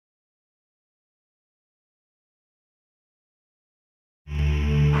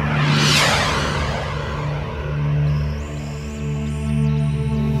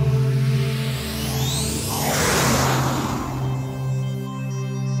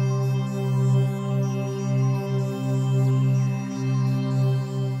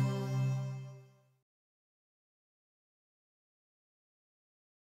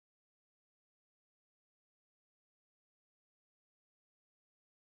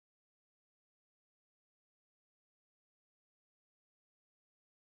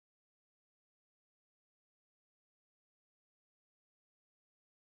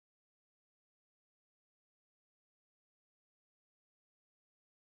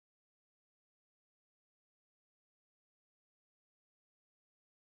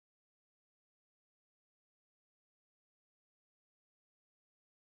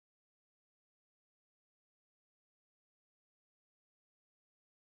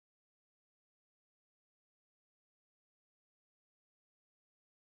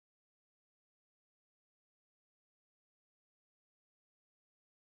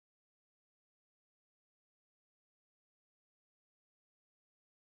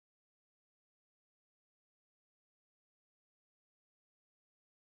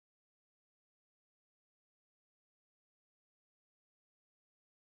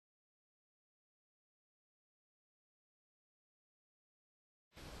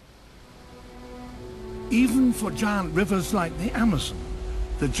Even for giant rivers like the Amazon,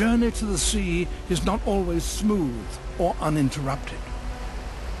 the journey to the sea is not always smooth or uninterrupted.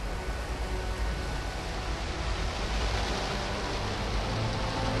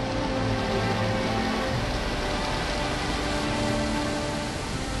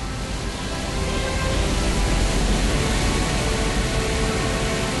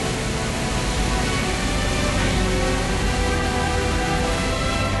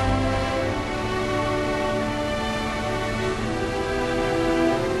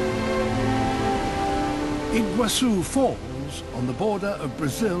 Iguazu Falls, on the border of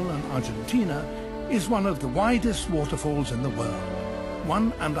Brazil and Argentina, is one of the widest waterfalls in the world,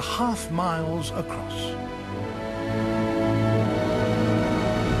 1.5 miles across.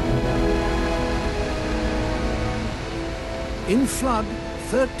 In flood,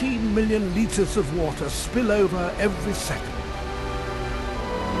 13 million litres of water spill over every second.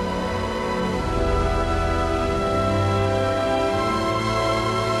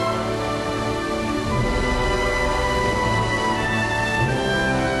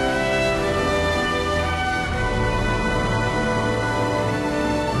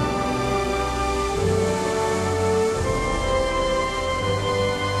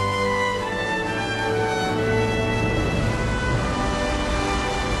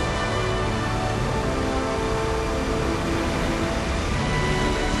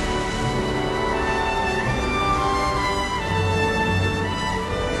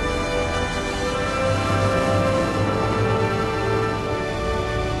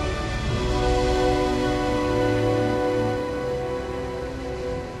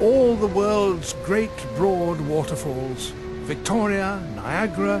 All the world's great broad waterfalls, Victoria,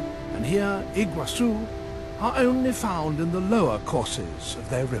 Niagara, and here Iguazu, are only found in the lower courses of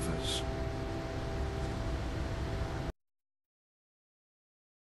their rivers.